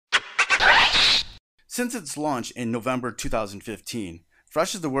Since its launch in November 2015,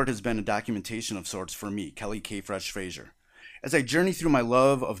 Fresh is the Word has been a documentation of sorts for me, Kelly K. Fresh Frazier, as I journey through my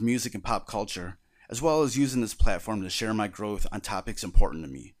love of music and pop culture, as well as using this platform to share my growth on topics important to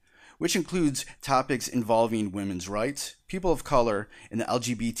me, which includes topics involving women's rights, people of color, and the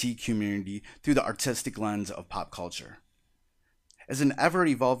LGBT community through the artistic lens of pop culture. As an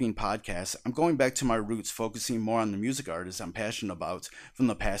ever-evolving podcast, I'm going back to my roots, focusing more on the music artists I'm passionate about from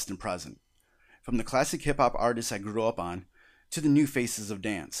the past and present. From the classic hip-hop artists I grew up on, to the new faces of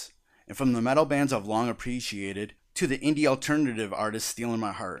dance. And from the metal bands I've long appreciated, to the indie alternative artists stealing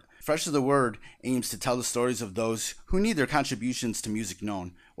my heart. Fresh is the Word aims to tell the stories of those who need their contributions to music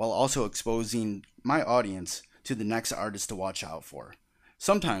known, while also exposing my audience to the next artist to watch out for.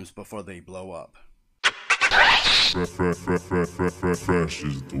 Sometimes before they blow up. Fresh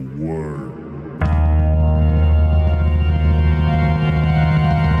is the word.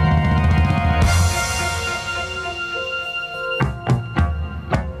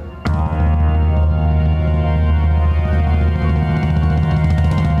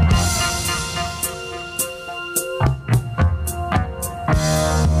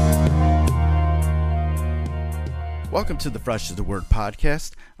 Welcome to the Fresh is the Word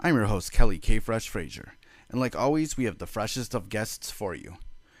podcast. I'm your host, Kelly K. Fresh Frazier. And like always, we have the freshest of guests for you.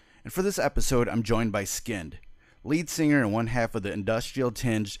 And for this episode, I'm joined by Skinned, lead singer and one half of the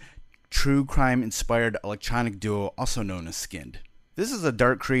industrial-tinged, true crime-inspired electronic duo also known as Skinned. This is a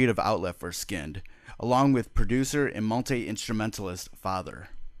dark creative outlet for Skinned, along with producer and multi-instrumentalist Father.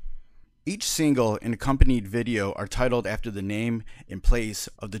 Each single and accompanied video are titled after the name and place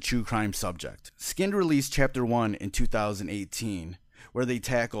of the true crime subject. Skinned released Chapter 1 in 2018, where they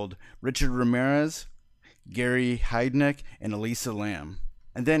tackled Richard Ramirez, Gary Heidnik, and Elisa Lam.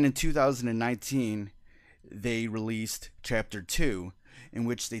 And then in 2019, they released Chapter 2, in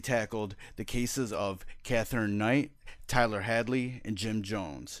which they tackled the cases of Catherine Knight, Tyler Hadley, and Jim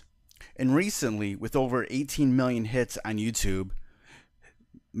Jones. And recently, with over 18 million hits on YouTube,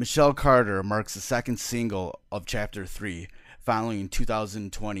 Michelle Carter marks the second single of Chapter 3, following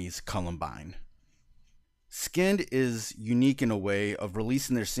 2020's Columbine. Skinned is unique in a way of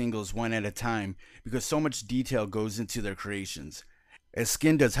releasing their singles one at a time because so much detail goes into their creations, as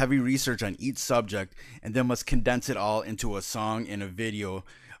Skinned does heavy research on each subject and then must condense it all into a song and a video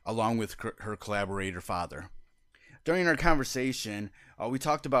along with her collaborator Father. During our conversation, we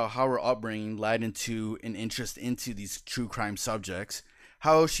talked about how her upbringing led into an interest into these true crime subjects,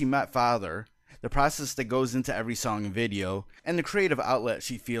 how she met Father, the process that goes into every song and video, and the creative outlet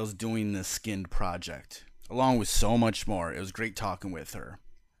she feels doing this Skinned project, along with so much more. It was great talking with her.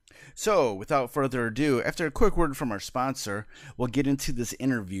 So, without further ado, after a quick word from our sponsor, we'll get into this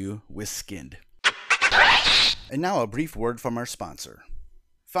interview with Skinned. And now a brief word from our sponsor.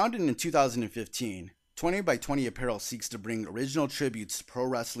 Founded in 2015, 20 by 20 Apparel seeks to bring original tributes to pro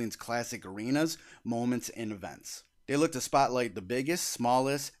wrestling's classic arenas, moments, and events. They look to spotlight the biggest,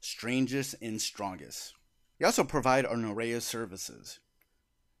 smallest, strangest, and strongest. They also provide an array of services.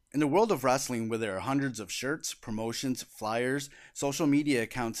 In the world of wrestling, where there are hundreds of shirts, promotions, flyers, social media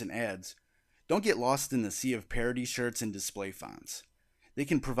accounts, and ads, don't get lost in the sea of parody shirts and display fonts. They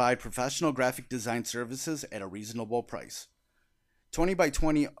can provide professional graphic design services at a reasonable price. 20 by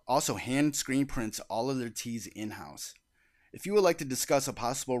 20 also hand screen prints all of their tees in-house. If you would like to discuss a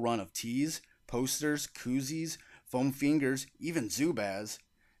possible run of tees, posters, koozies, foam fingers, even Zubaz,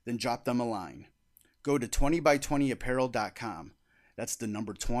 then drop them a line. Go to 20by20apparel.com. That's the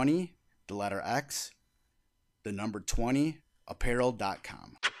number 20, the letter X, the number 20,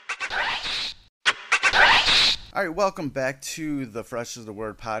 apparel.com. All right, welcome back to the Fresh is the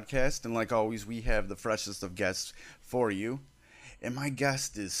Word podcast. And like always, we have the freshest of guests for you. And my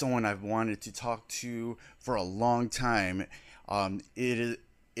guest is someone I've wanted to talk to for a long time.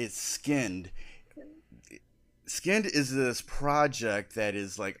 It's Skinned. Skinned is this project that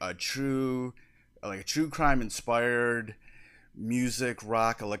is like a true crime inspired music,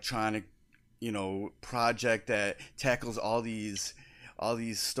 rock, electronic, project that tackles all these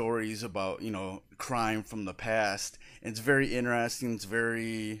stories about, crime from the past. And it's very interesting. It's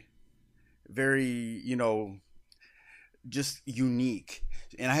very, very, just unique.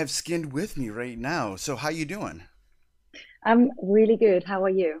 And I have Skinned with me right now. So how you doing? I'm really good. How are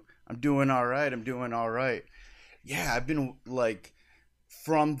you? I'm doing all right. Yeah, I've been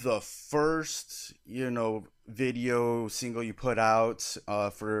from the first, video single you put out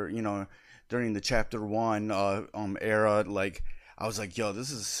for, during the Chapter 1 era, I was like, yo, this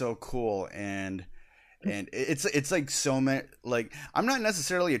is so cool. And it's like so many, I'm not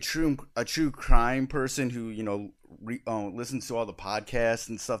necessarily a true crime person who, listen to all the podcasts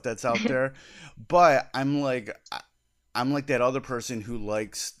and stuff that's out there, but I'm like that other person who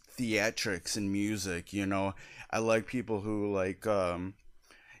likes theatrics and music. You know, I like people who like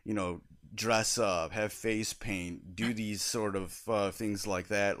you know, dress up, have face paint, do these sort of things like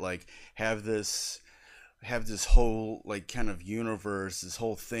that. Like have this whole like kind of universe, this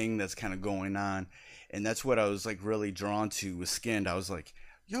whole thing that's kind of going on, and that's what I was like really drawn to with Skinned. I was like,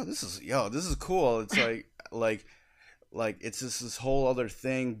 yo, this is cool. It's like it's just this whole other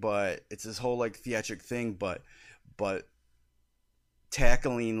thing, but it's this whole like theatric thing, but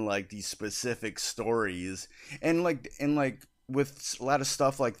tackling like these specific stories and like with a lot of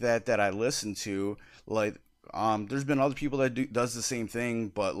stuff like that that I listen to, like there's been other people that does the same thing,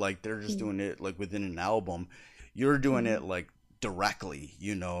 but like they're just doing it like within an album. You're doing it like directly,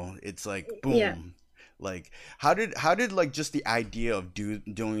 you know. It's like Yeah. boom. Like how did like just the idea of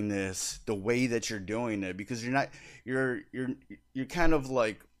doing this the way that you're doing it, because you're not you're kind of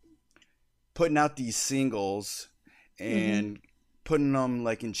like putting out these singles Hmm. and putting them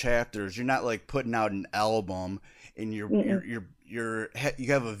like in chapters. You're not like putting out an album and you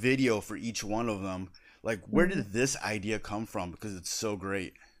have a video for each one of them. Like, where Hmm. did this idea come from? Because it's so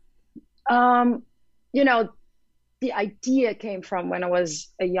great. Um, you know, the idea came from when I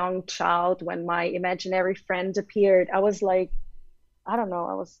was a young child, when my imaginary friend appeared. I was like, I don't know,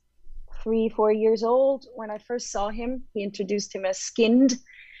 I was 3, 4 years old when I first saw him. He introduced him as Skinned.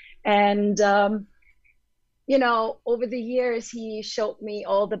 And, over the years, he showed me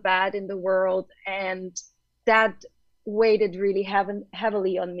all the bad in the world. And that weighted really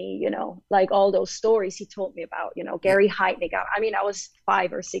heavily on me, like all those stories he told me about, Yeah, Gary Heidnik. I mean, I was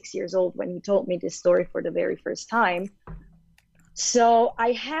 5 or 6 years old when he told me this story for the very first time. So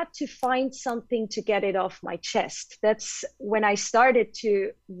I had to find something to get it off my chest. That's when I started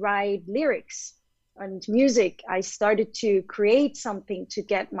to write lyrics and music. I started to create something to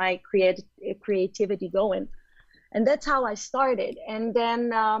get my creativity going. And that's how I started. And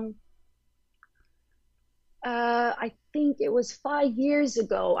then I think it was 5 years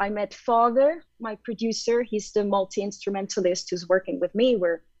ago, I met Father, my producer. He's the multi-instrumentalist who's working with me.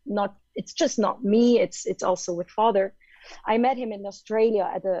 It's just not me, it's also with Father. I met him in Australia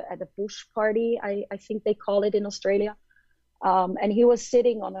at a bush party, I think they call it in Australia. And he was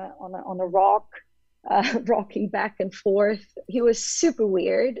sitting on a rock, rocking back and forth. He was super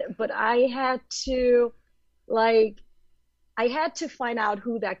weird, but like I had to find out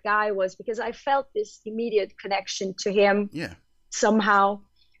who that guy was because I felt this immediate connection to him yeah, somehow.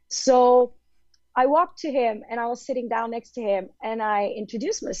 So I walked to him and I was sitting down next to him and I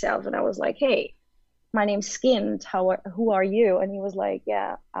introduced myself and I was like, "Hey, my name's Skinned. Who are you?" And he was like,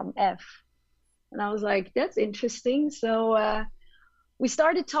 "Yeah, I'm F." And I was like, "That's interesting." So we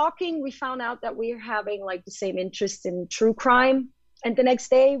started talking. We found out that we are having like the same interest in true crime. And the next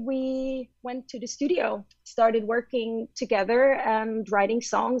day we went to the studio, started working together and writing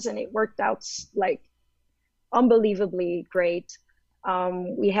songs, and it worked out like unbelievably great.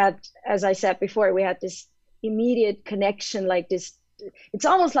 We had, as I said before, we had this immediate connection, like this. It's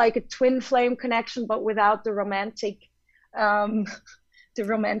almost like a twin flame connection, but without um, the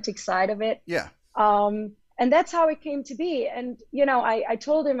romantic side of it. yeah, And that's how it came to be. And, I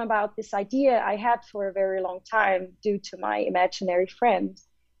told him about this idea I had for a very long time due to my imaginary friend.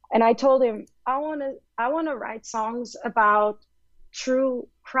 And I told him, I want to write songs about true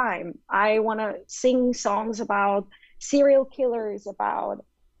crime. I want to sing songs about serial killers, about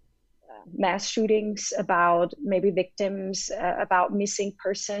mass shootings, about maybe victims, about missing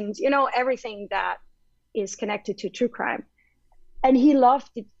persons, everything that is connected to true crime. And he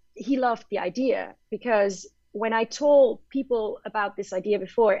loved it. He loved the idea because when I told people about this idea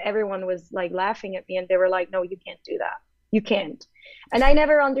before, everyone was like laughing at me and they were like, "No, you can't do that. You can't." And I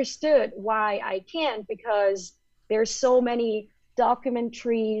never understood why I can't, because there's so many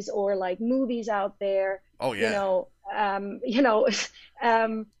documentaries or like movies out there, oh you yeah, know, you know,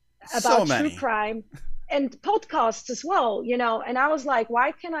 um, so about true many. crime and podcasts as well, and I was like,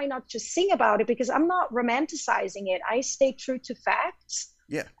 why can I not just sing about it? Because I'm not romanticizing it. I stay true to facts.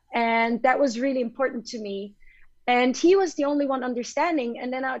 Yeah, And that was really important to me. And he was the only one understanding.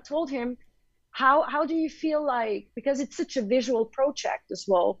 And then I told him, how do you feel like, because it's such a visual project as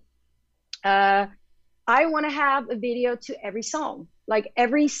well, uh, I want to have a video to every song. Like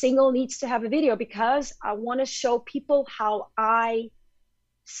every single needs to have a video because I want to show people how I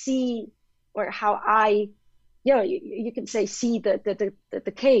see, or how I, you can say see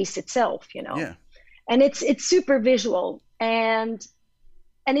the case itself. yeah, And it's super visual. And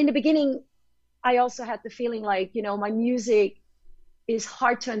in the beginning, I also had the feeling like, my music is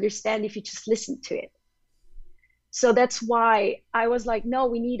hard to understand if you just listen to it. So that's why I was like, no,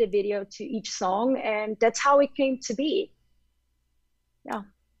 we need a video to each song, and that's how it came to be. Yeah.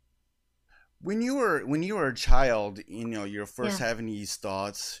 When you were a child, you're first Yeah. having these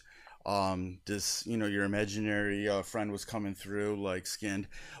thoughts. This, your imaginary friend was coming through, like skinned.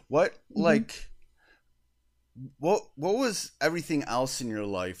 What, Hmm. like, what was everything else in your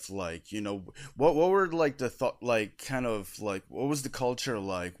life like? What were like the thought, like kind of like what was the culture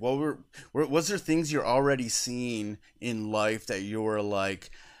like? Was there things you're already seeing in life that you were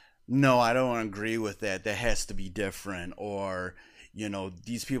like, no, I don't agree with that. That has to be different, or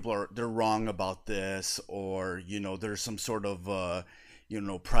these people they're wrong about this, or there's some sort of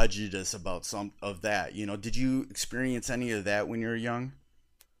prejudice about some of that. Did you experience any of that when you were young?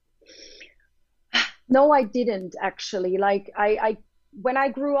 No, I didn't actually. Like when I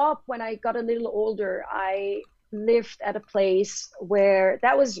grew up, when I got a little older, I lived at a place where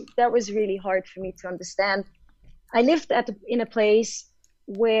that was really hard for me to understand. I lived in a place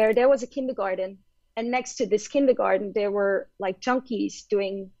where there was a kindergarten, and next to this kindergarten, there were like junkies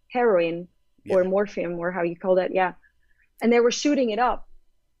doing heroin or Yeah. morphine or how you call that, yeah. And they were shooting it up,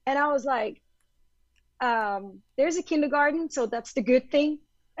 and I was like, there's a kindergarten, so that's the good thing.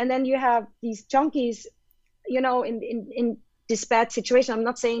 And then you have these junkies, in this bad situation. I'm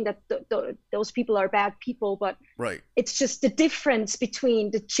not saying that those people are bad people, but Right. it's just the difference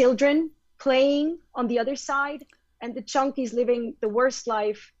between the children playing on the other side and the junkies living the worst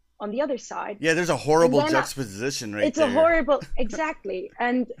life on the other side. Yeah, there's a And horrible then juxtaposition right it's a there. horrible, exactly.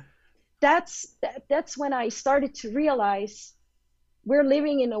 And that's when I started to realize we're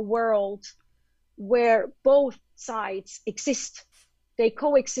living in a world where both sides exist. They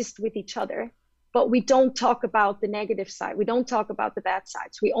coexist with each other, but we don't talk about the negative side. We don't talk about the bad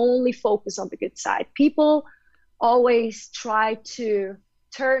sides. We only focus on the good side. People always try to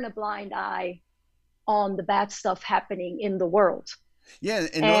turn a blind eye on the bad stuff happening in the world. Yeah,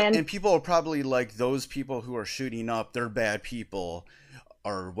 And and people are probably like those people who are shooting up, they're bad people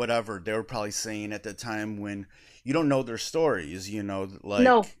or whatever. They were probably saying at the time when you don't know their stories, no,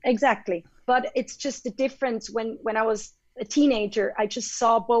 like exactly. But it's just the difference when I was a teenager, I just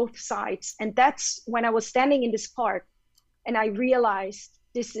saw both sides. And that's when I was standing in this park and I realized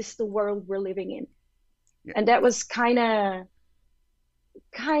this is the world we're living in. yeah, And that was kind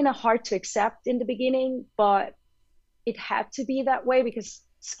of hard to accept in the beginning, but it had to be that way because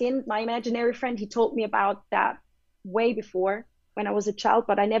Skin, my imaginary friend, he told me about that way before when I was a child,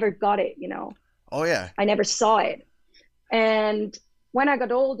 but I never got it. oh yeah. I never saw it. And when I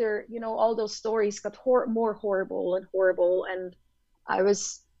got older, all those stories got more horrible and horrible. And I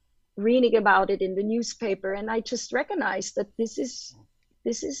was reading about it in the newspaper, and I just recognized that this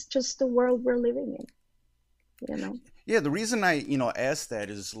is just the world we're living in. Yeah, the reason I, asked that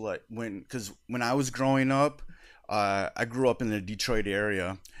is like because when I was growing up, I grew up in the Detroit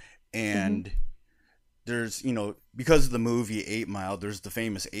area, Hmm. and there's, because of the movie 8 Mile, there's the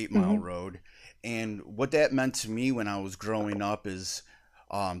famous 8 Mile Hmm. Road. And what that meant to me when I was growing up is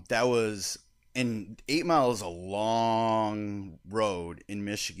that was, and 8 Mile is a long road in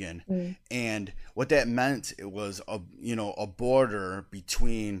Michigan. Hmm. And what that meant, it was a border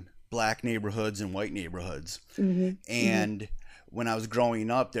between black neighborhoods and white neighborhoods. Hmm. Hmm. And when I was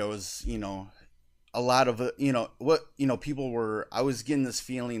growing up, there was, a lot of what people were. I was getting this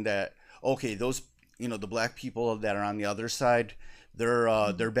feeling that okay, those the black people that are on the other side,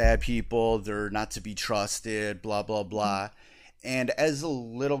 they're bad people. They're not to be trusted. Blah blah Hmm. blah. And as a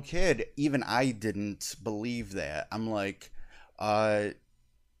little kid, even I didn't believe that. I'm like, uh,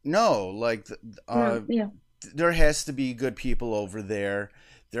 no, like, No, uh, yeah. there has to be good people over there.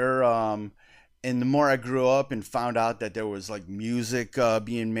 There, and the more I grew up and found out that there was like music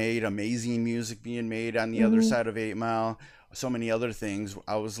being made, amazing music being made on the other Hmm. side of 8 Mile, so many other things,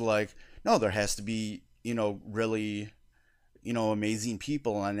 I was like, no, there has to be, really, amazing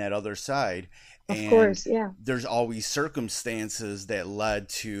people on that other side. Of And course, yeah. there's always circumstances that led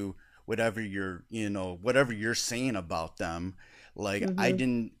to whatever you're saying about them. Like I Hmm.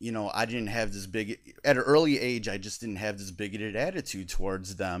 didn't, I didn't have this big at an early age. I just didn't have this bigoted attitude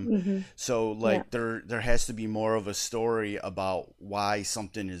towards them. Hmm. So Yeah. like there has to be more of a story about why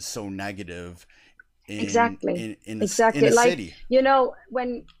something is so negative Exactly. in Exactly. a Like, city.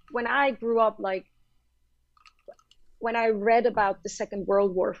 when I grew up, like when I read about the Second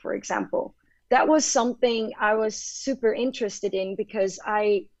World War, for example, that was something I was super interested in because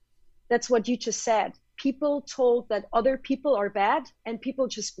that's what you just said. People told that other people are bad and people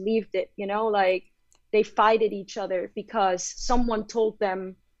just believed it, like they fighted each other because someone told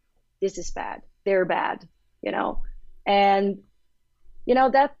them this is bad, they're bad, you know. And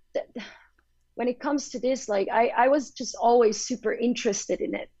that when it comes to this, like I was just always super interested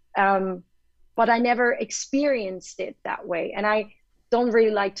in it. But I never experienced it that way. And I don't really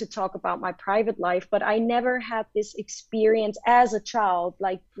like to talk about my private life, but I never had this experience as a child,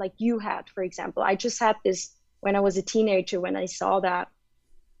 like you had, for example. I just had this when I was a teenager, when I saw that.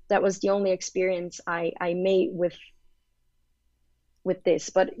 That was the only experience I made with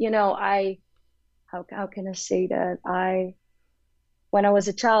this. But you know, how can I say that? When I was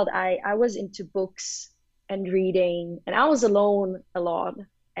a child, I was into books and reading, and I was alone a lot,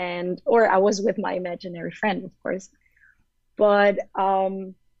 or I was with my imaginary friend, of course. But I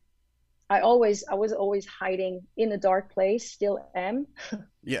was always hiding in a dark place, still am.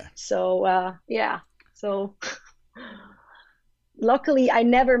 Yeah. So yeah. So luckily I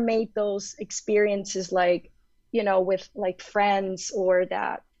never made those experiences like, you know, with like friends, or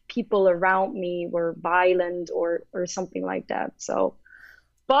that people around me were violent or something like that. So,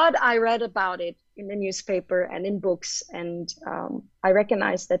 but I read about it in the newspaper and in books, and I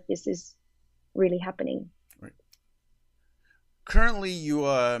recognize that this is really happening. Right. Currently, you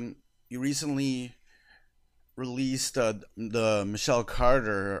recently released the Michelle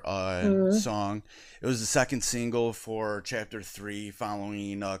Carter song. It was the second single for Chapter 3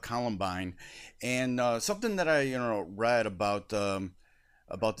 following Columbine, and something that I read about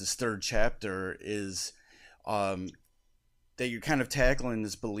this third chapter is that you're kind of tackling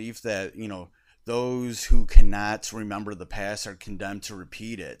this belief that those who cannot remember the past are condemned to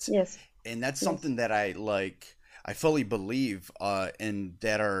repeat it. Yes, and that's something that I fully believe, and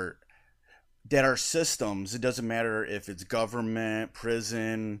that our systems, it doesn't matter if it's government,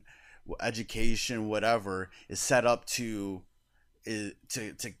 prison, education, whatever, is set up to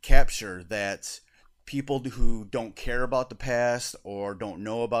capture that people who don't care about the past or don't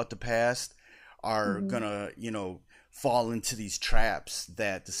know about the past are gonna fall into these traps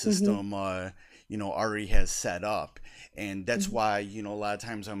that the system already has set up. And that's why a lot of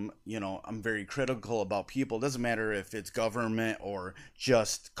times I'm very critical about people. It doesn't matter if it's government or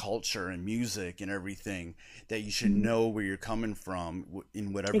just culture and music and everything, that you should know where you're coming from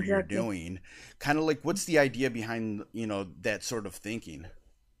in whatever you're doing. Kind of like, what's the idea behind that sort of thinking?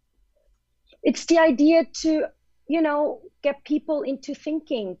 It's the idea to get people into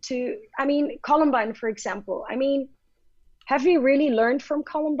thinking. I mean, Columbine, for example. I mean, have we really learned from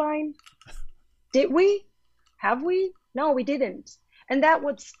Columbine? Did we? Have we? No, we didn't. And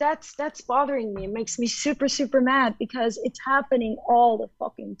that's bothering me. It makes me super, super mad, because it's happening all the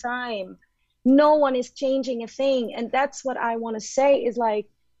fucking time. No one is changing a thing. And that's what I want to say is like,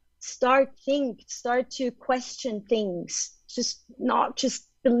 start to question things. Not just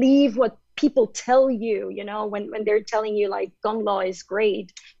believe what people tell you, when they're telling you like gun law is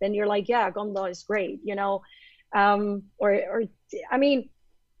great, then you're like, yeah, gun law is great, or I mean,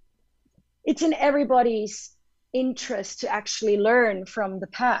 it's in everybody's interest to actually learn from the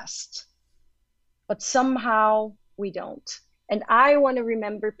past, but somehow we don't. And I want to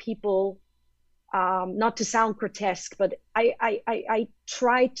remember people, not to sound grotesque, but I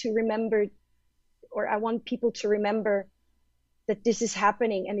try to remember, or I want people to remember that this is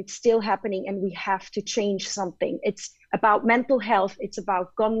happening, and it's still happening, and we have to change something. It's about mental health. It's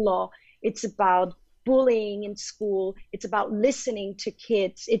about gun law. It's about bullying in school. It's about listening to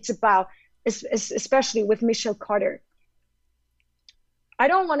kids. It's about, especially with Michelle Carter. I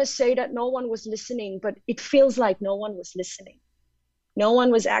don't want to say that no one was listening, but it feels like no one was listening. No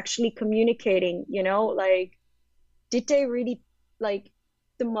one was actually communicating, like, did they really, like,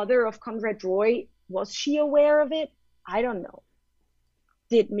 the mother of Conrad Roy, was she aware of it? I don't know.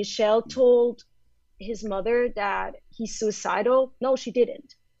 Did Michelle told his mother that he's suicidal? No, she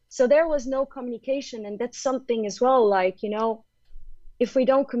didn't. So there was no communication. And that's something as well, like, if we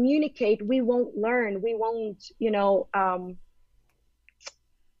don't communicate, we won't learn. We won't,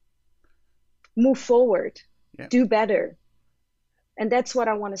 move forward, do better. And that's what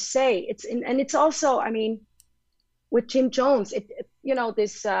I want to say. And it's also, I mean, with Jim Jones,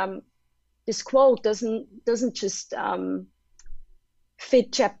 this quote doesn't just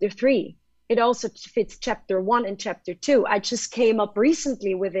fit Chapter 3. It also fits Chapter 1 and Chapter 2. I just came up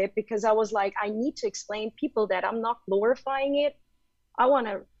recently with it because I was like, I need to explain people that I'm not glorifying it. I want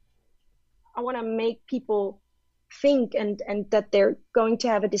to make people think, and that they're going to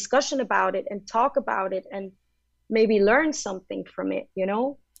have a discussion about it and talk about it and maybe learn something from it,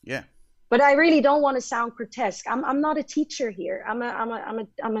 Yeah. But I really don't want to sound grotesque. I'm not a teacher here. I'm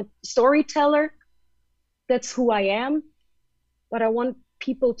a storyteller. That's who I am. But I want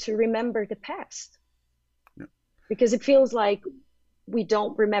people to remember the past, because it feels like we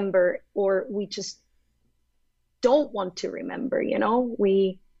don't remember, or we just don't want to remember.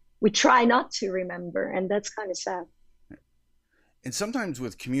 we try not to remember, and that's kind of sad. And sometimes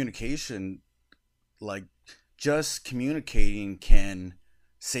with communication, like just communicating can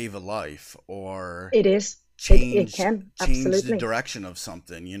save a life or It is. It change can, change the absolutely. direction of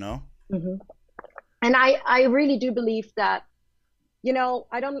something, you know? Hmm. And I really do believe that,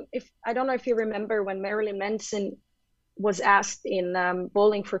 I don't know if you remember when Marilyn Manson was asked in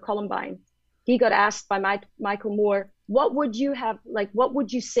Bowling for Columbine. He got asked by Michael Moore, what would you have, like, what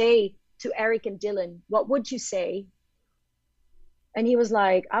would you say to Eric and Dylan? What would you say? And he was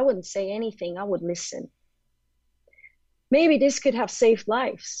like, I wouldn't say anything. I would listen. Maybe this could have saved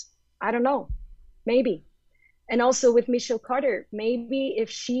lives. I don't know. Maybe. And also with Michelle Carter, maybe if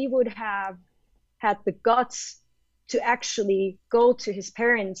she would have had the guts to actually go to his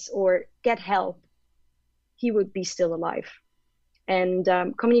parents or get help, he would be still alive. And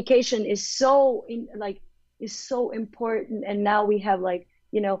communication is is so important. And now we have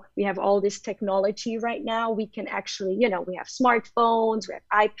we have all this technology right now. We can actually, we have smartphones, we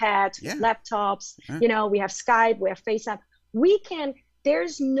have iPads, we have Yeah. laptops, Yeah. we have Skype, we have FaceTime. We can,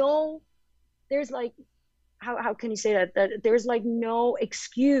 there's no, there's like, how can you say that? That there's like no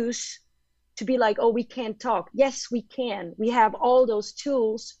excuse to be like, oh, we can't talk. Yes, we can. We have all those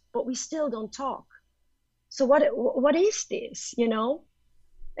tools, but we still don't talk. So what is this,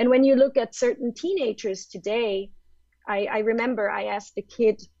 And when you look at certain teenagers today, I remember I asked the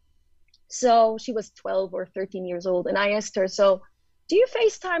kid, so she was 12 or 13 years old, and I asked her, so do you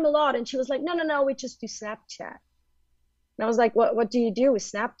FaceTime a lot? And she was like, no, we just do Snapchat. And I was like, what do you do with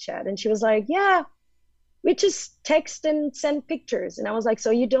Snapchat? And she was like, yeah, we just text and send pictures. And I was like,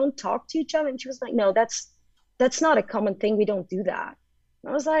 so you don't talk to each other? And she was like, no, that's not a common thing. We don't do that.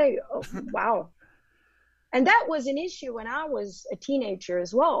 And I was like, oh, wow. And that was an issue when I was a teenager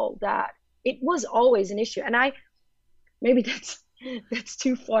as well, that it was always an issue. And maybe that's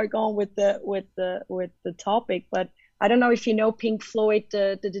too far gone with the topic, but I don't know if you know Pink Floyd,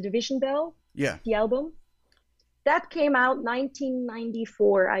 the Division Bell, Yeah. the album. That came out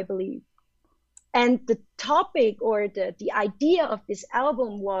 1994, I believe. And the topic or the idea of this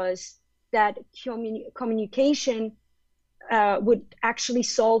album was that communication would actually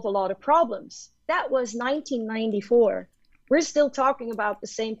solve a lot of problems. That was 1994. We're still talking about the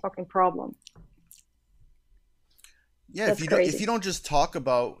same fucking problem. Yeah, That's if you crazy. don't just talk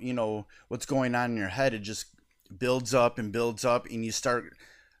about, what's going on in your head, it just builds up and you start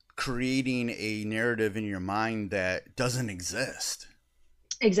creating a narrative in your mind that doesn't exist.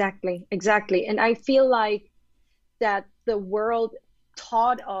 Exactly, exactly. And I feel like that the world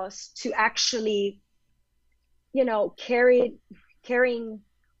taught us to actually, carrying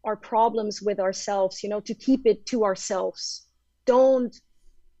our problems with ourselves, to keep it to ourselves. Don't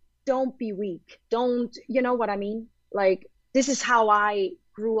don't be weak. Don't, you know what I mean? Like, this is how I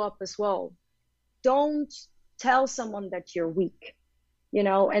grew up as well. Don't tell someone that you're weak,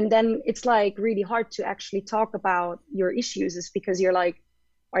 and then it's like really hard to actually talk about your issues, is because you're like,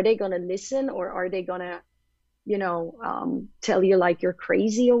 are they going to listen, or are they going to, tell you like you're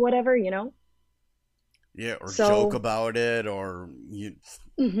crazy or whatever? Yeah, or joke So, about it, or you.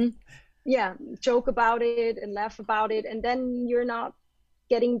 mhm. Yeah, joke about it and laugh about it, and then you're not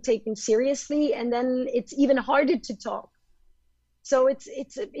getting taken seriously, and then it's even harder to talk. So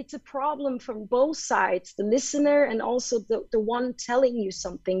it's a problem from both sides, the listener and also the one telling you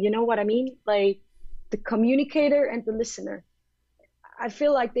something. You know what I mean? Like the communicator and the listener. I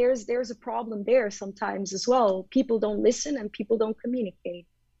feel like there's a problem there sometimes as well. People don't listen and people don't communicate.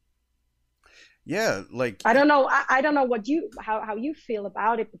 Yeah, like, I don't know. I don't know how you feel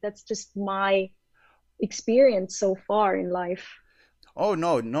about it, but that's just my experience so far in life. oh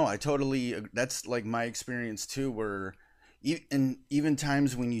no, no, I totally. That's like my experience too. Where, and even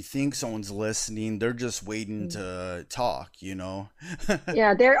times when you think someone's listening, they're just waiting Mm. to talk. You know.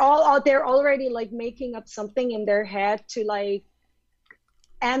 Yeah, they're already like making up something in their head to like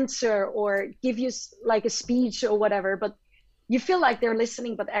answer or give you like a speech or whatever, but you feel like they're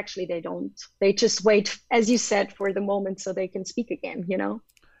listening, but actually they don't. They just wait, as you said, for the moment so they can speak again.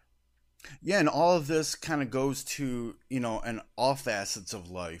 Yeah, and all of this kind of goes to, and all facets of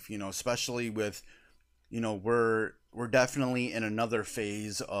life, especially with, we're definitely in another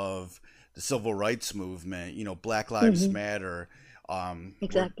phase of the civil rights movement, Black Lives Hmm. Matter.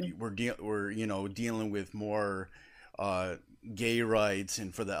 Exactly. We're dealing with more uh gay rights,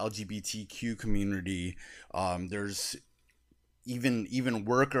 and for the LGBTQ community, there's even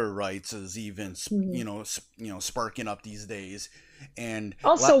worker rights is even Hmm. sparking up these days. And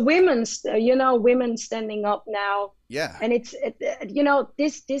Also women standing up now, yeah. and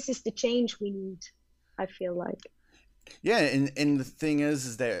this is the change we need, I feel like. Yeah, and the thing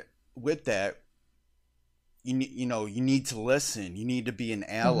is that with that, you need to listen. You need to be an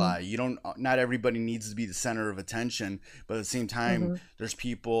Mm-hmm. ally. You don't. Not everybody needs to be the center of attention, but at the same time, Mm-hmm. there's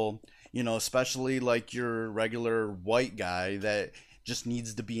people, especially like your regular white guy that just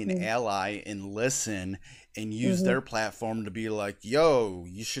needs to be an ally and listen and use Mm-hmm. their platform to be like, yo,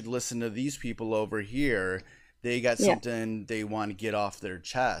 you should listen to these people over here. They got Yeah. something they want to get off their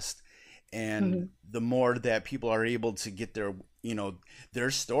chest. And Mm-hmm. the more that people are able to get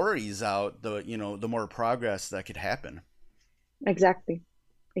their stories out, the more progress that could happen. Exactly.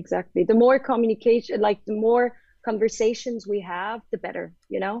 Exactly. The more communication, like the more conversations we have, the better,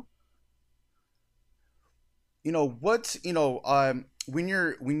 you know? When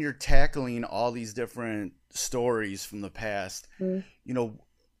you're tackling all these different stories from the past, Mm. you know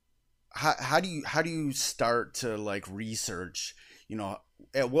how do you start to like research?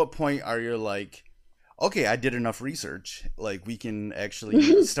 At what point are you like, okay, I did enough research, like we can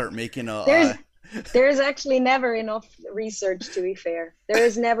actually start making There's a there's actually never enough research, to be fair. There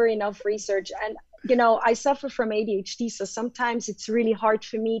is never enough research. And I suffer from ADHD, so sometimes it's really hard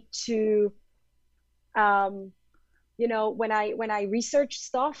for me to um when I research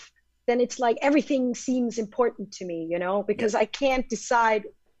stuff, then it's like everything seems important to me, yeah. because I can't decide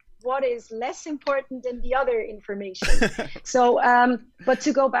what is less important than the other information. So, but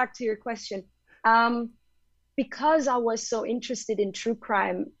to go back to your question, um, because I was so interested in true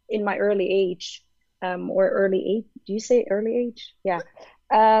crime in my early age, or early age, do you say early age? Yeah.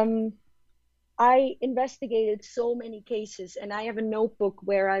 Um, I investigated so many cases, and I have a notebook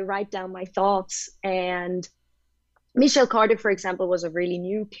where I write down my thoughts. And Michelle Carter, for example, was a really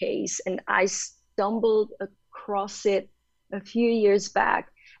new case, and I stumbled across it a few years back,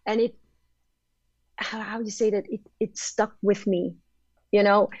 and how do you say that? It stuck with me,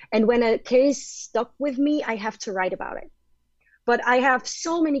 And when a case stuck with me, I have to write about it. But I have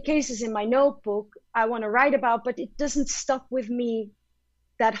so many cases in my notebook I want to write about, but it doesn't stuck with me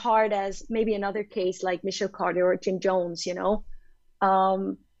that hard as maybe another case like Michelle Carter or Jim Jones.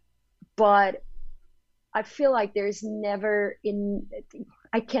 Um, but I feel like there's never in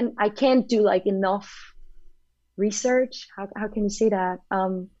I can't do like enough research. How can you say that?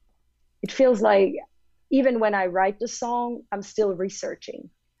 It feels like even when I write the song, I'm still researching.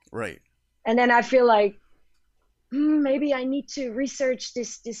 Right. And then I feel like maybe I need to research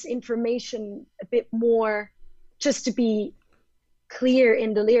this information a bit more just to be clear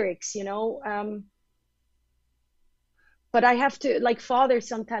in the lyrics. But I have to, like, father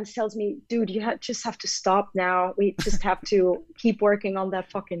sometimes tells me, dude, just have to stop now. We just have to keep working on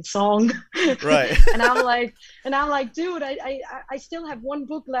that fucking song. Right. and I'm like, dude, I still have one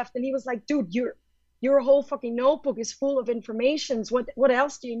book left. And he was like, dude, your whole fucking notebook is full of informations. What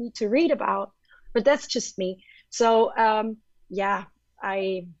else do you need to read about? But that's just me. So yeah,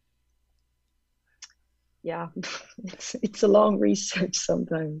 I yeah, it's a long research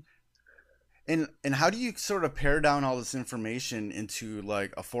sometimes. And how do you sort of pare down all this information into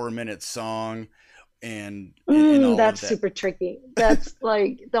like a 4-minute song and all of That's that? super tricky. That's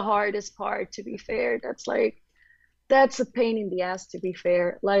like the hardest part, to be fair. That's a pain in the ass, to be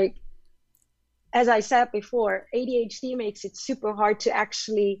fair. Like, as I said before, ADHD makes it super hard to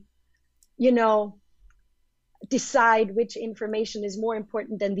actually, you know, decide which information is more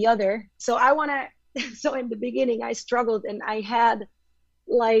important than the other. So so in the beginning, I struggled, and I had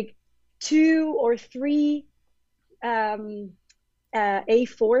like 2 or 3 um,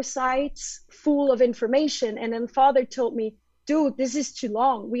 A4 sites full of information. And then father told me, dude, this is too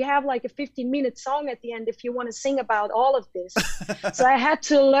long. We have like a 15-minute song at the end if you want to sing about all of this. So I had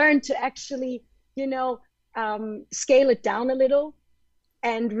to learn to actually, scale it down a little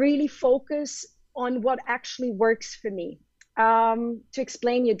and really focus on what actually works for me. To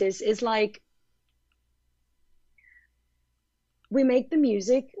explain you this is like, we make the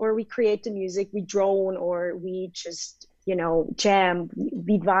music, or we create the music, we drone, or we just jam,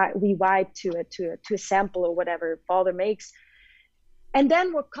 we vibe to a sample or whatever father makes. And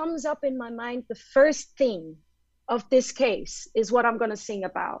then what comes up in my mind, the first thing of this case, is what I'm going to sing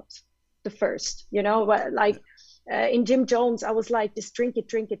about the first, like in Jim Jones, I was like, just drink it,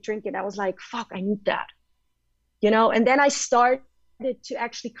 drink it, drink it. I was like, fuck, I need that, and then I started to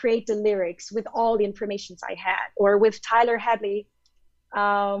actually create the lyrics with all the informations I had. Or with Tyler Hadley,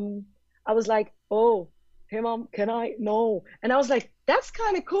 I was like, oh, hey mom, can I? No. And I was like, that's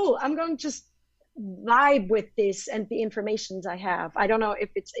kind of cool. I'm going to just vibe with this and the informations I have. I don't know if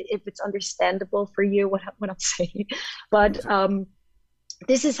it's understandable for you what I'm saying, but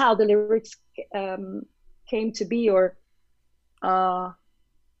this is how the lyrics came to be. Or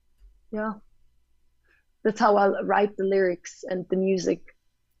yeah, that's how I write the lyrics and the music.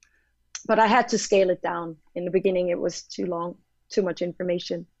 but I had to scale it down. In the beginning, it was too long, too much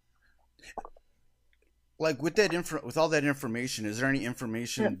information. Like with with all that information, is there any Yeah.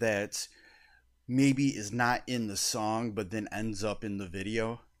 information that maybe is not in the song but then ends up in the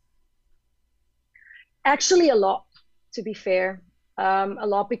video? Actually, a lot, to be fair, a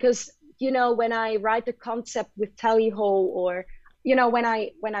lot because when I write a concept with Tally Ho, or when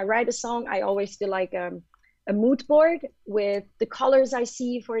I write a song, I always do like a mood board with the colors I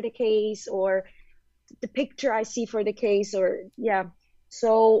see for the case, or the picture I see for the case, or yeah.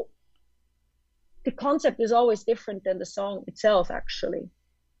 So the concept is always different than the song itself. Actually,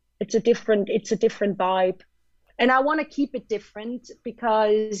 it's a different vibe, and I want to keep it different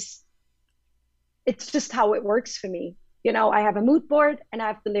because it's just how it works for me. I have a mood board and I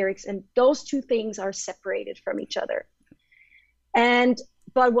have the lyrics, and those two things are separated from each other. And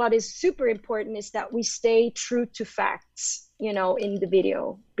but what is super important is that we stay true to facts, in the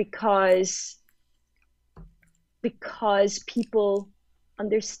video, because people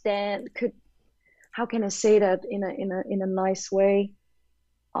understand could how can I say that in a nice way?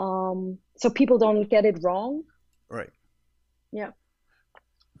 So people don't get it wrong. Right. Yeah.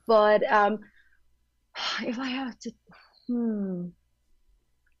 But if I have to, hmm,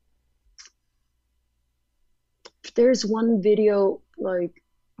 if there's one video like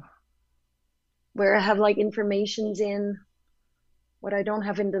where I have like informations in what I don't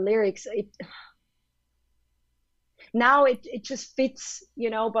have in the lyrics, it just fits,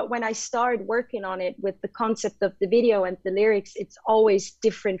 but when I start working on it with the concept of the video and the lyrics, it's always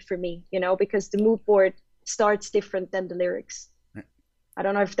different for me, because the mood board starts different than the lyrics. Right. I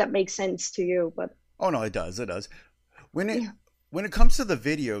don't know if that makes sense to you, but Oh no, it does. It does. When it yeah. when it comes to the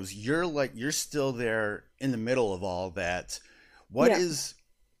videos, you're still there in the middle of all that. What Yeah. is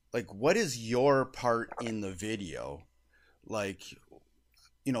what is your part in the video? Like,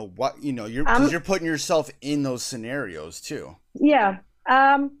 because Um, you're putting yourself in those scenarios too. yeah.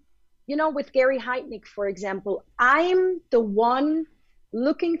 With Gary Heitnick, for example, I'm the one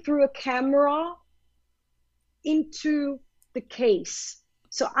looking through a camera into the case.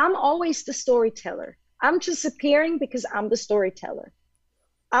 So I'm always the storyteller. I'm just appearing because I'm the storyteller.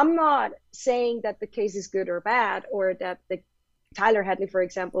 I'm not saying that the case is good or bad, or that the Tyler Hadley, for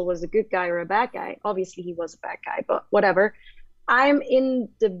example, was a good guy or a bad guy. Obviously, he was a bad guy, but whatever. I'm in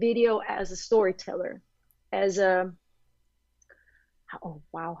the video as a storyteller, as a oh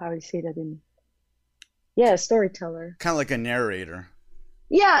wow, how do you say that in yeah, storyteller. Kind of like a narrator.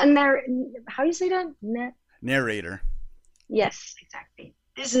 Yeah, and there, how do you say that? Narrator. Yes, exactly.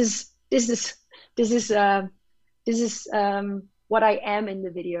 This is what I am in the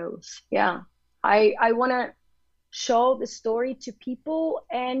videos. Yeah. I want to show the story to people,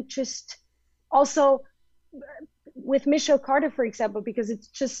 and just also with Michelle Carter, for example, because it's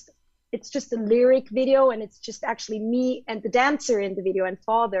just a lyric video, and it's just actually me and the dancer in the video and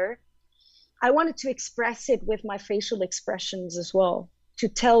father. I wanted to express it with my facial expressions as well, to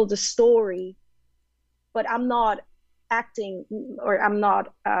tell the story, but I'm not acting, or I'm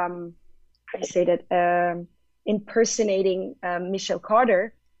not how do you say that, impersonating Michelle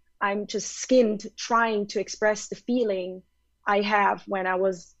Carter. I'm just skinned trying to express the feeling I have when I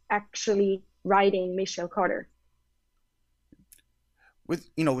was actually writing Michelle Carter.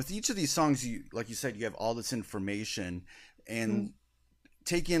 With each of these songs, you like you said, you have all this information, and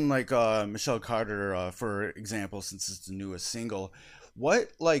taking like Michelle Carter for example, since it's the newest single, what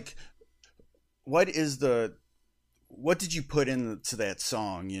like what is the what did you put into that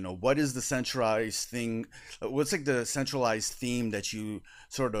song? What is the centralized thing? What's like the centralized theme that you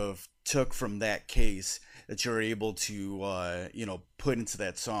sort of took from that case that you're able to, put into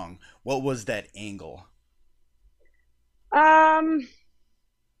that song? What was that angle? Um,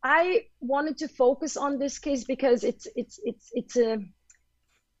 I wanted to focus on this case because it's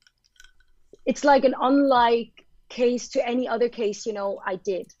like an unlike case to any other case I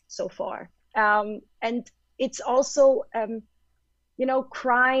did so far. And it's also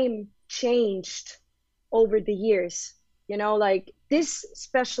crime changed over the years. Like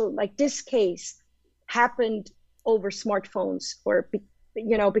this case happened over smartphones, or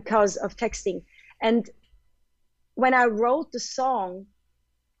because of texting. And when I wrote the song,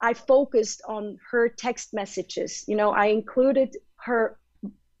 I focused on her text messages. I included her,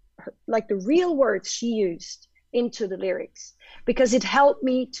 like the real words she used into the lyrics, because it helped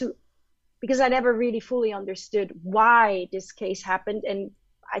me to, because I never really fully understood why this case happened, and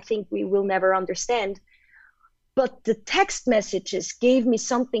I think we will never understand. But the text messages gave me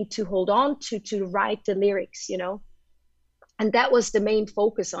something to hold on to write the lyrics, and that was the main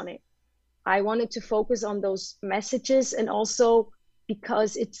focus on it. I wanted to focus on those messages, and also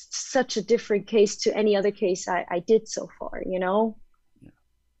because it's such a different case to any other case I did so far, you know? Yeah.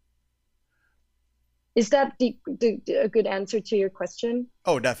 Is that a good answer to your question?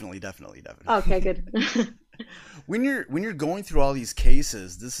 Oh, definitely, definitely, definitely. Okay, good. When you're going through all these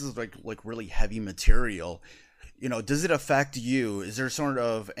cases, this is like really heavy material. Does it affect you? Is there sort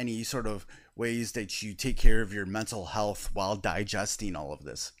of any sort of ways that you take care of your mental health while digesting all of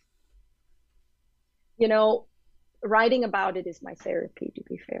this? You know, writing about it is my therapy, to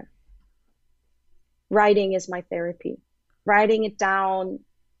be fair. Writing is my therapy. Writing it down,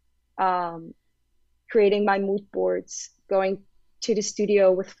 creating my mood boards, going to the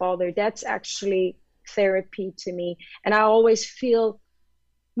studio with Father, that's actually therapy to me. And I always feel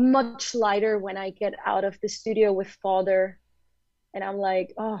much lighter when I get out of the studio with Father, and I'm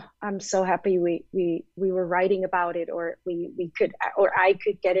like, oh, I'm so happy we were writing about it, or we could, or I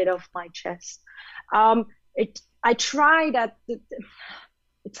could get it off my chest. I try that.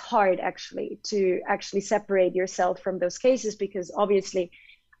 It's hard actually to actually separate yourself from those cases, because obviously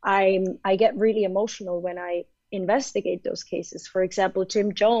I get really emotional when I investigate those cases. For example,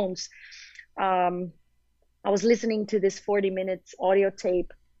 Jim Jones. I was listening to this 40 minutes audio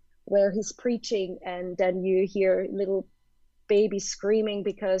tape where he's preaching, and then you hear little babies screaming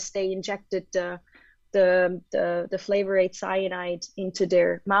because they injected the flavor aid cyanide into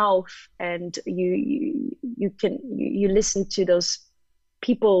their mouth, and you listen to those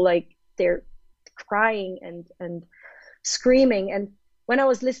people like they're crying and screaming. And when I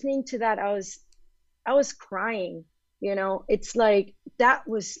was listening to that, I was crying. It's like that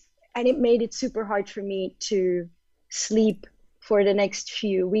was, and it made it super hard for me to sleep for the next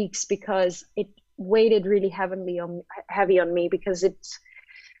few weeks, because it weighted really heavy on me, because it's,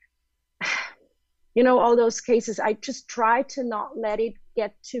 all those cases, I just try to not let it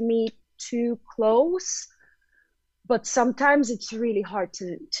get to me too close, but sometimes it's really hard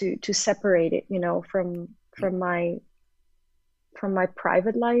to separate it, from my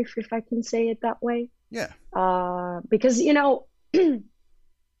private life, if I can say it that way. Yeah. Because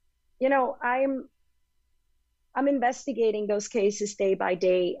I'm investigating those cases day by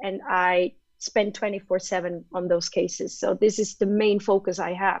day, and I spend 24/7 on those cases. So this is the main focus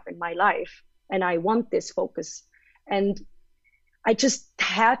I have in my life, and I want this focus. And I just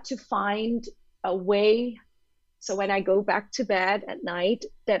had to find a way, so when I go back to bed at night,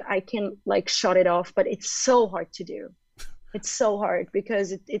 that I can like shut it off. But it's so hard to do. It's so hard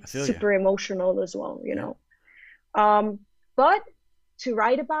because it's super emotional as well, But to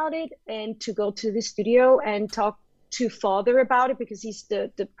write about it and to go to the studio and talk to Father about it, because he's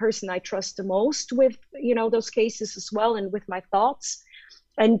the person I trust the most with, those cases as well, and with my thoughts.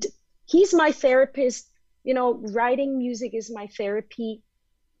 And he's my therapist. Writing music is my therapy,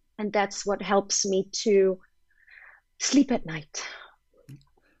 and that's what helps me to sleep at night.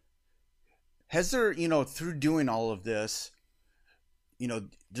 Has there, through doing all of this,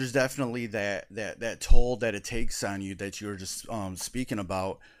 there's definitely that toll that it takes on you that you were just speaking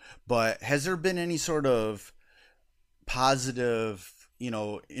about, but has there been any sort of positive,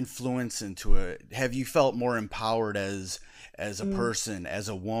 influence into it? Have you felt more empowered as a person, as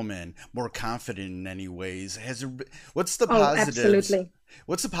a woman, more confident in any ways? What's the positives? Absolutely.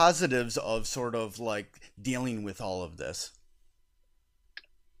 What's the positives of sort of like dealing with all of this?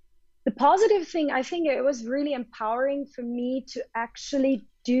 The positive thing, I think it was really empowering for me to actually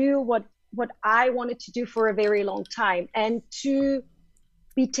do what I wanted to do for a very long time, and to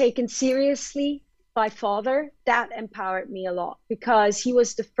be taken seriously by Father. That empowered me a lot, because he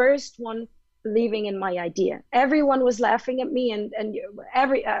was the first one believing in my idea. Everyone was laughing at me, and I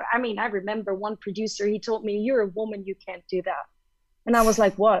remember one producer, he told me, "You're a woman, you can't do that." And I was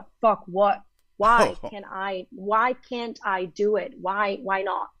like, what? Fuck, what? Why can't I do it? Why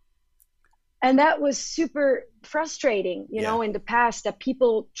not? And that was super frustrating, in the past, that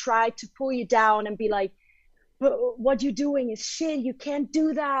people tried to pull you down and be like, what you're doing is shit, you can't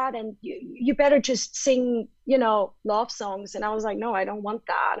do that, and you better just sing, love songs. And I was like, no, I don't want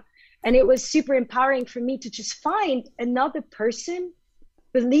that. And it was super empowering for me to just find another person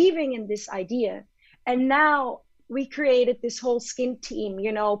believing in this idea. And now we created this whole Skin team,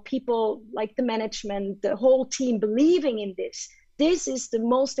 people like the management, the whole team believing in this. This is the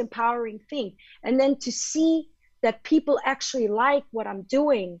most empowering thing. And then to see that people actually like what I'm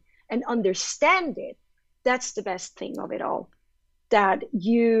doing and understand it, that's the best thing of it all. That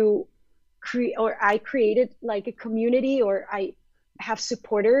I created like a community, or I have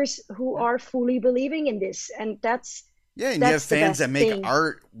supporters who are fully believing in this. And that's, and you have fans that make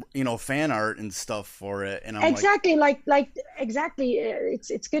art, fan art and stuff for it. And I'm exactly exactly.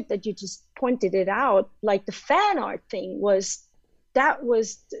 It's good that you just pointed it out. Like the fan art thing was that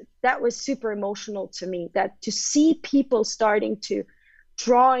was super emotional to me, that to see people starting to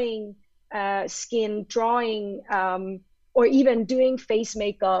drawing skin, drawing or even doing face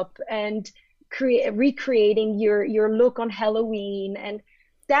makeup and recreating your look on Halloween. And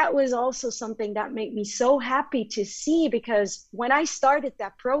that was also something that made me so happy to see, because when I started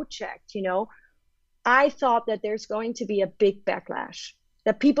that project, I thought that there's going to be a big backlash,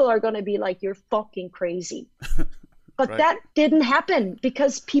 that people are going to be like, you're fucking crazy. But Right. that didn't happen,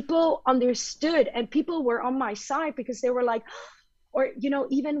 because people understood and people were on my side, because they were like, or,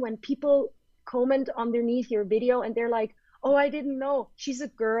 even when people comment underneath your video and they're like, oh, I didn't know, she's a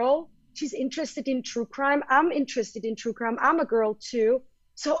girl, she's interested in true crime, I'm interested in true crime, I'm a girl too.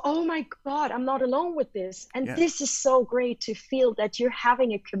 So, oh my God, I'm not alone with this. And Yeah. this is so great to feel that you're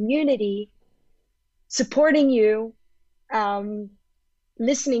having a community supporting you,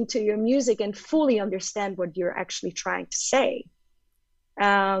 listening to your music and fully understand what you're actually trying to say.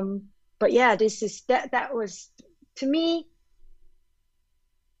 But yeah, that was, to me,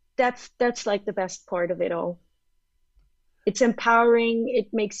 that's like the best part of it all. It's empowering. It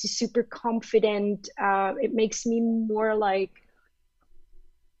makes you super confident. It makes me more like,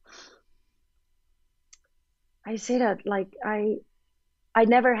 I say that like I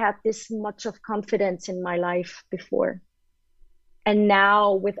never had this much of confidence in my life before. And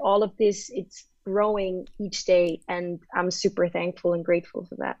now with all of this, it's growing each day, and I'm super thankful and grateful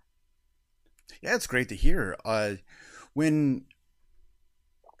for that. Yeah, it's great to hear. When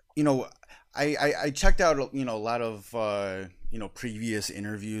you know, I checked out a lot of previous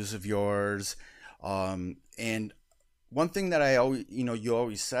interviews of yours, and one thing that I always you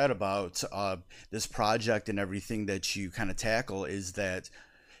always said about this project and everything that you kind of tackle is that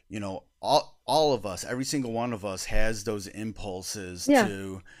all of us, every single one of us, has those impulses Yeah.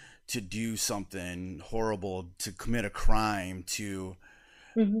 to do something horrible, to commit a crime,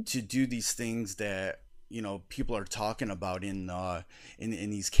 Hmm. to do these things that people are talking about in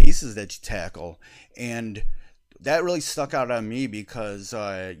these cases that you tackle. And that really stuck out on me because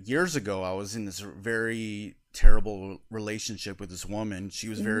years ago I was in this very terrible relationship with this woman. She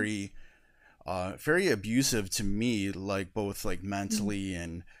was Hmm. very abusive to me, like both like Hmm. mentally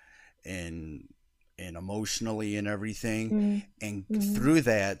and and emotionally and everything. Hmm. And Hmm. through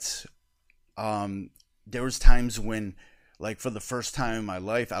that, there was times when, like, for the first time in my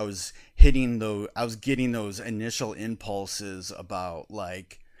life, I was getting those initial impulses about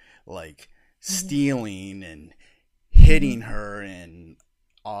like stealing and Hmm. hitting her and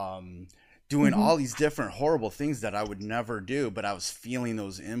um doing Hmm. all these different horrible things that I would never do, but I was feeling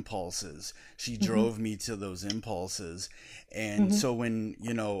those impulses. She Hmm. drove me to those impulses. And Hmm. so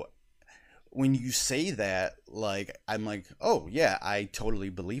when you say that, like, I'm like, oh yeah, I totally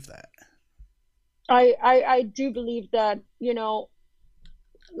believe that. I do believe that,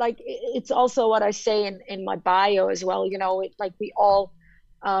 like it's also what I say in my bio as well. Like we all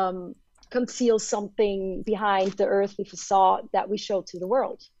um, conceal something behind the earthly facade that we show to the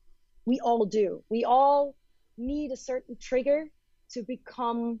world. We all do. We all need a certain trigger to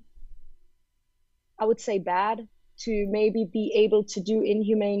become, I would say, bad, to maybe be able to do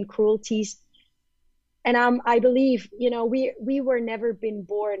inhumane cruelties. And I believe, we were never been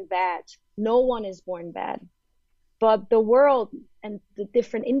born bad. No one is born bad, but the world and the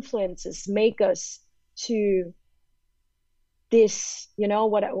different influences make us to this.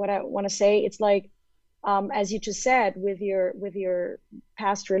 What I want to say, it's like, as you just said, with your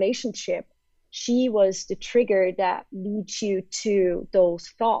past relationship, she was the trigger that leads you to those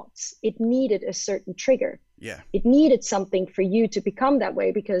thoughts. It needed a certain trigger. Yeah. It needed something for you to become that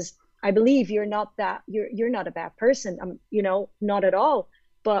way, because I believe you're not a bad person. Not at all.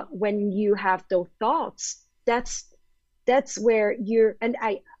 But when you have those thoughts, that's where and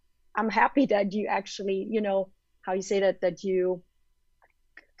I'm happy that you actually, how you say that you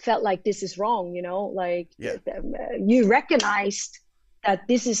felt like this is wrong, like Yeah. you recognized that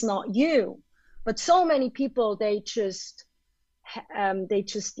this is not you. But so many people, they just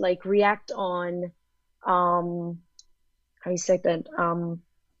like react um how you say that,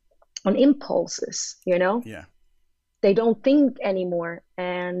 on impulses. Yeah. They don't think anymore.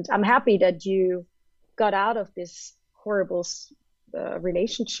 And I'm happy that you got out of this horrible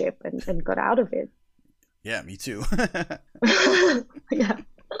relationship, and got out of it. Yeah, me too. Yeah.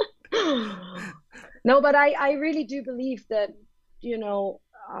 No, but I really do believe that, you know,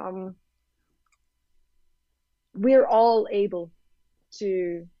 um, we're all able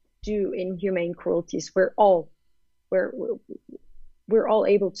to do inhumane cruelties. We're we're all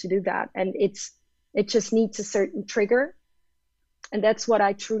able to do that, and it just needs a certain trigger, and that's what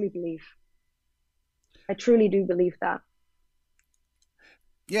I truly believe. I truly do believe that.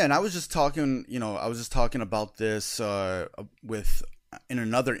 Yeah, and I was just talking, I was just talking about this with in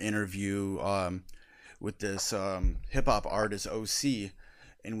another interview with this hip hop artist OC,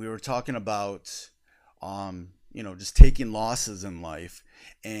 and we were talking about just taking losses in life,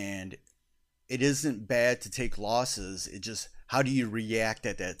 and it isn't bad to take losses. It just how do you react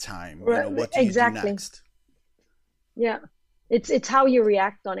at that time? Right, What do you do exactly. next? Yeah. It's how you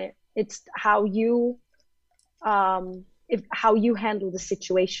react on it. It's how you if how you handle the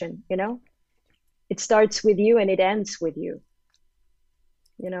situation, you know? It starts with you and it ends with you,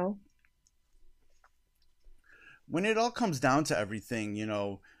 you know? When it all comes down to everything,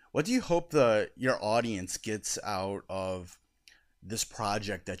 what do you hope the your audience gets out of this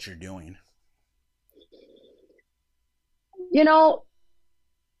project that you're doing? You know,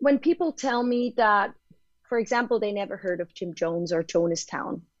 when people tell me that, for example, they never heard of Jim Jones or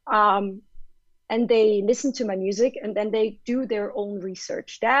Jonestown, and they listen to my music and then they do their own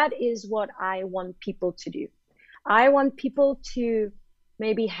research, that is what I want people to do. I want people to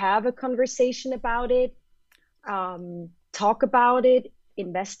maybe have a conversation about it, talk about it,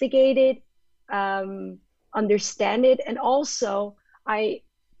 investigate it, understand it, and also I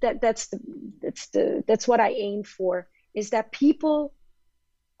that's what I aim for, is that people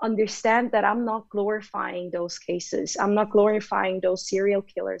understand that I'm not glorifying those cases. I'm not glorifying those serial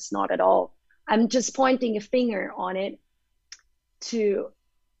killers, not at all. I'm just pointing a finger on it to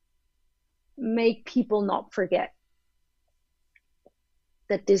make people not forget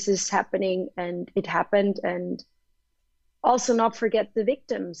that this is happening and it happened, and also not forget the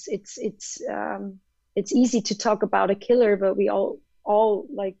victims. It's easy to talk about a killer, but we all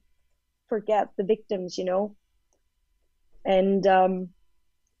like forget the victims, you know. And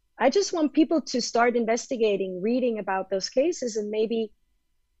I just want people to start investigating, reading about those cases, and maybe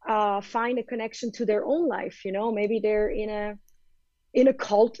find a connection to their own life. You know, maybe they're in a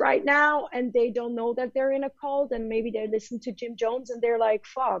cult right now and they don't know that they're in a cult, and maybe they listen to Jim Jones and they're like,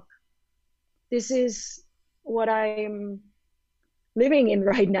 "Fuck, this is what I'm living in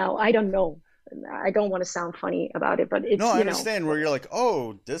right now." I don't know. I don't want to sound funny about it, but No, it's, I you know, understand where you're like,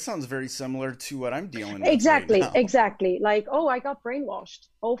 oh, this sounds very similar to what I'm dealing with right exactly, now. exactly. Like, oh, I got brainwashed.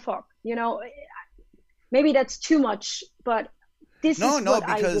 Oh, fuck. You know, maybe that's too much, but this No, is no, what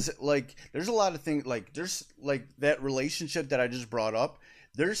I would. because like there's a lot of things like there's like that relationship that I just brought up.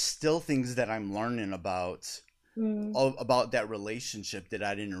 There's still things that I'm learning Mm, about that relationship that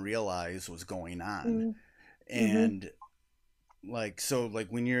I didn't realize was going on. mm, hmm. And like so like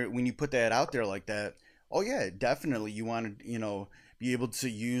when you put that out there like that, oh yeah, definitely you want to, be able to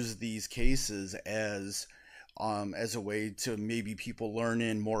use these cases as a way to maybe people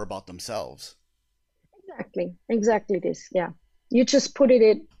learning more about themselves. Exactly, exactly this. Yeah. You just put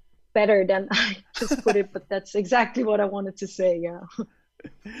it better than I just put it, but that's exactly what I wanted to say. Yeah.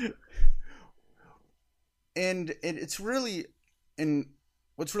 And it's really and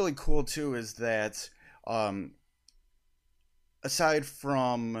what's really cool too is that um aside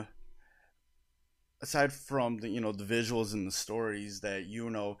from the the visuals and the stories that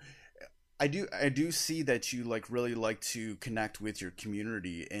I do see that you like really like to connect with your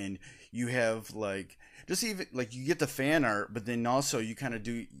community, and you have like just even like you get the fan art, but then also you kind of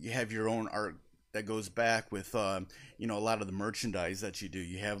do you have your own art that goes back with a lot of the merchandise that you do.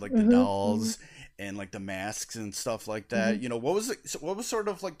 You have like the Hmm. Hmm. dolls and like the masks and stuff like Hmm. that. What was sort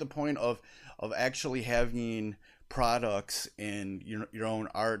of like the point of actually having products and your own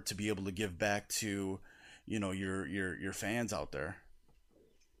art to be able to give back to your fans out there?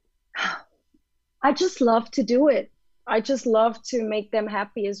 I just love to do it. I just love to make them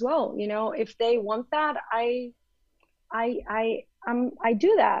happy as well. You know, if they want that, I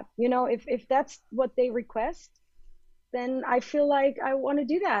do that. You know, if that's what they request, then I feel like I want to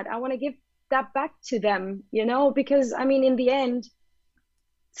do that. I want to give that back to them, you know, because I mean, in the end,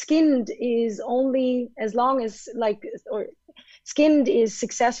 skinned is only as long as like, or skinned is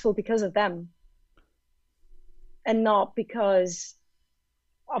successful because of them and not because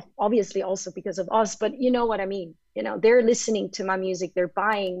of, obviously also because of us, but you know what I mean. You know, they're listening to my music, they're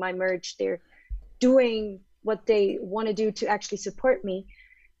buying my merch, they're doing what they want to do to actually support me.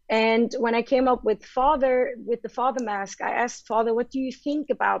 And when I came up with the father mask, I asked Father, what do you think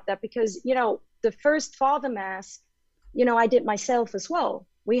about that? Because, you know, the first father mask, you know, I did myself as well.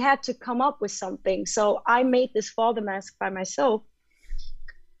 We had to come up with something. So I made this father mask by myself.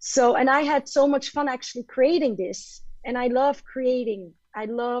 So, and I had so much fun actually creating this. And I love creating. I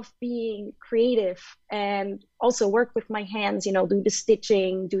love being creative and also work with my hands, you know, do the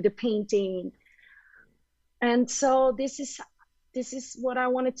stitching, do the painting. And so this is what I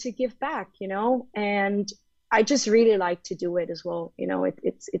wanted to give back, you know. And I just really like to do it as well.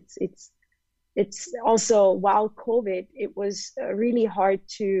 It's also while COVID, it was really hard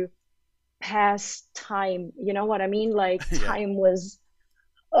to pass time. You know what I mean? Like Yeah. time was,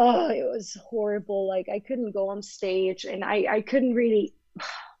 oh, it was horrible. Like I couldn't go on stage and I couldn't really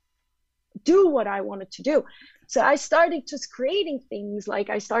do what I wanted to do. So I started just creating things. Like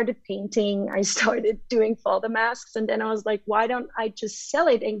I started painting, I started doing father masks, and then I was like, why don't I just sell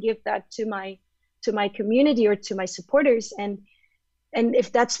it and give that to my community or to my supporters? And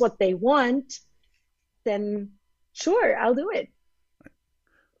if that's what they want, then sure, I'll do it.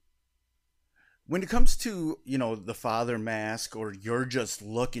 When it comes to, the father mask or your just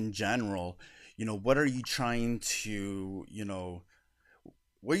look in general, what are you trying to,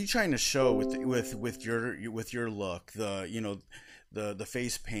 what are you trying to show with your look? The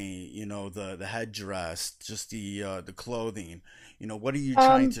face paint, the headdress, just the clothing. What are you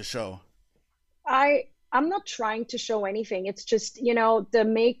trying Um, to show? I'm not trying to show anything. It's just, the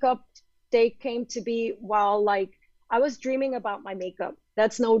makeup, they came to be while like I was dreaming about my makeup.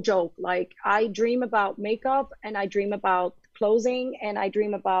 That's no joke. Like I dream about makeup and I dream about clothing and I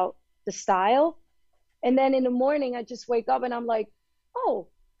dream about the style. And then in the morning I just wake up and I'm like, oh,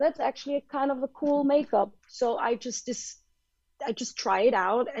 that's actually a kind of a cool makeup. So I just try it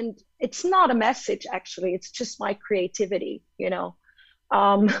out, and it's not a message actually. It's just my creativity.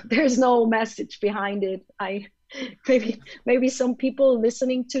 There's no message behind it. I maybe some people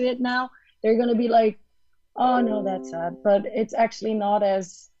listening to it now, they're gonna be like, oh no, that's sad. But it's actually not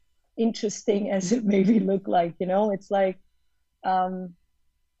as interesting as it maybe look like. It's like um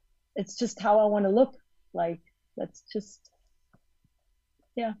it's just how I want to look. Like that's just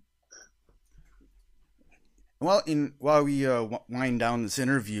yeah. Well, in while we wind down this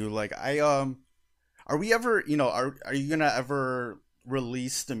interview, like are we ever, are you gonna ever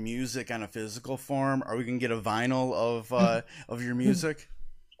release the music on a physical form? Are we gonna get a vinyl of your music?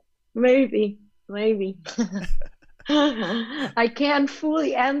 Maybe, maybe. I can't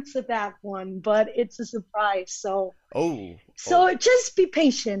fully answer that one, but it's a surprise. So, Oh, oh, so just be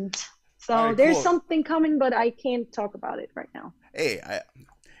patient. all So right, there's cool. something coming, but I can't talk about it right now. Hey,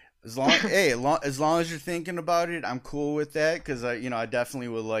 as long as you're thinking about it, I'm cool with that because I definitely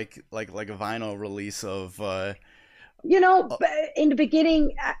would like a vinyl release of uh, In the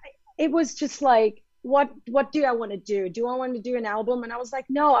beginning, it was just like, what do I want to do? Do I want to do an album? And I was like,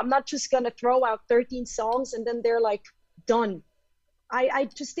 no, I'm not just gonna throw out 13 songs and then they're like done. I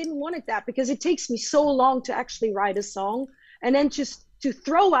just didn't want it that because it takes me so long to actually write a song, and then just to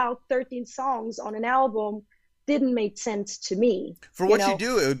throw out 13 songs on an album didn't make sense to me, for you what you know.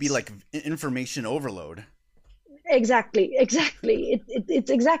 do. It would be like information overload. Exactly, exactly. It's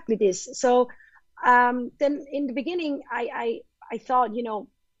exactly this. So then in the beginning, I thought,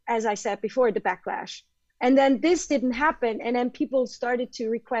 as I said before, the backlash. And then this didn't happen. And then people started to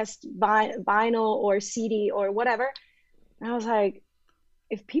request vinyl or CD or whatever. And I was like,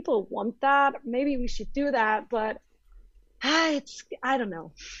 if people want that, maybe we should do that. But I don't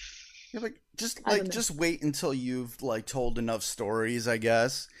know. You're I don't know. just wait until you've like told enough stories, I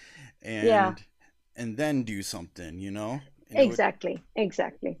guess, Yeah, and then do something, and it would. exactly,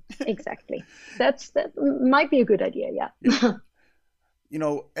 exactly, exactly. That might be a good idea. Yep.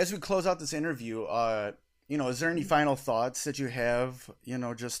 Yeah. As we close out this interview, is there any final thoughts that you have,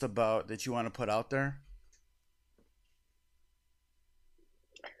 just about that you want to put out there?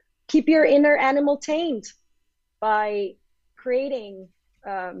 Keep your inner animal tamed by creating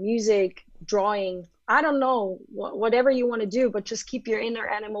music, drawing. I don't know, whatever you want to do, but just keep your inner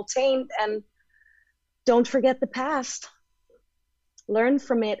animal tamed and don't forget the past. Learn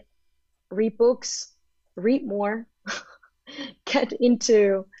from it. Read books, read more, get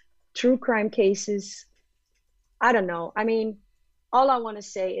into true crime cases. I don't know. I mean, all I want to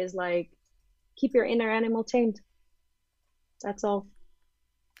say is like, keep your inner animal tamed. That's all.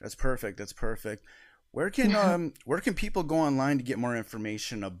 That's perfect. That's perfect. Where can people go online to get more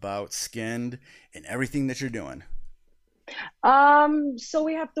information about Skinned and everything that you're doing? So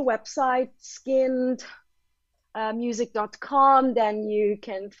we have the website skinned music.com. Then you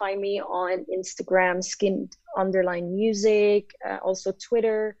can find me on Instagram, skinned underline music, also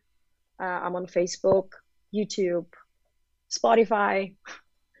Twitter. I'm on Facebook, YouTube, Spotify,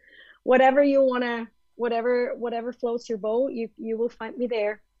 whatever you wanna, whatever floats your boat, you will find me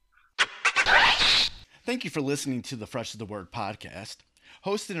there. Thank you for listening to the Fresh is the Word podcast,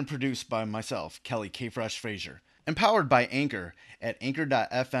 hosted and produced by myself, Kelly K. Fresh Frazier, empowered by Anchor at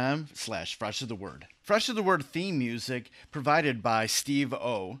anchor.fm/Fresh is the Word. Fresh is the Word theme music provided by Steve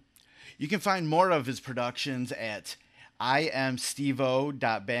O. You can find more of his productions at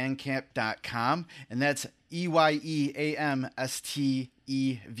imsteveo.bandcamp.com, and that's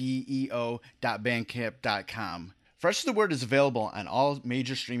EYEAMSTEVEO.bandcamp.com. Fresh is the Word is available on all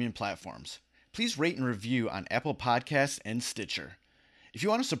major streaming platforms. Please rate and review on Apple Podcasts and Stitcher. If you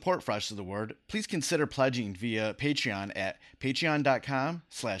want to support Fresh is the Word, please consider pledging via Patreon at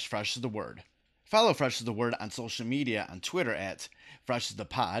patreon.com/freshistheword. Follow Fresh is the Word on social media on Twitter at Fresh is the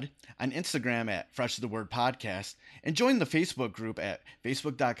Pod, on Instagram at Fresh is the Word Podcast, and join the Facebook group at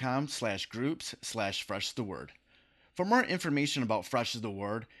facebook.com/groups/Fresh is the Word. For more information about Fresh is the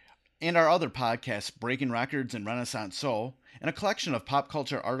Word and our other podcasts, Breaking Records and Renaissance Soul, and a collection of pop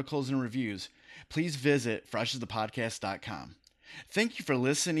culture articles and reviews, please visit freshesthepodcast.com. Thank you for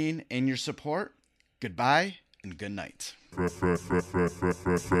listening and your support. Goodbye and good night. Fresh is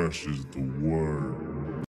the word.